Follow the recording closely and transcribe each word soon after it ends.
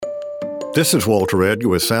This is Walter Edgar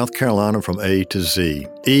with South Carolina from A to Z.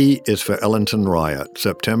 E is for Ellenton Riot,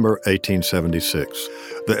 September 1876.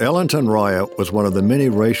 The Ellenton Riot was one of the many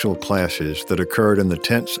racial clashes that occurred in the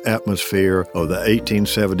tense atmosphere of the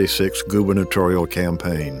 1876 gubernatorial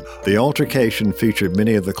campaign. The altercation featured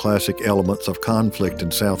many of the classic elements of conflict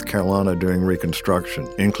in South Carolina during Reconstruction,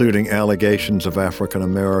 including allegations of African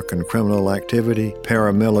American criminal activity,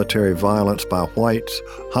 paramilitary violence by whites,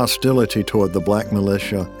 hostility toward the black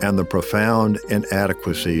militia, and the profound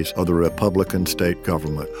inadequacies of the Republican state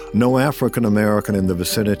government. No African American in the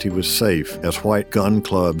vicinity was safe as white gun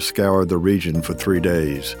clubs scoured the region for 3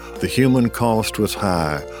 days. The human cost was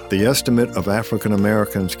high. The estimate of African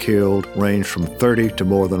Americans killed ranged from 30 to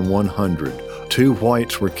more than 100. 2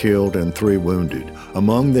 whites were killed and 3 wounded.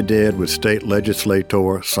 Among the dead was state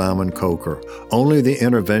legislator Simon Coker. Only the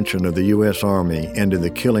intervention of the U.S. Army ended the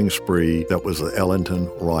killing spree that was the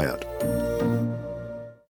Ellenton Riot.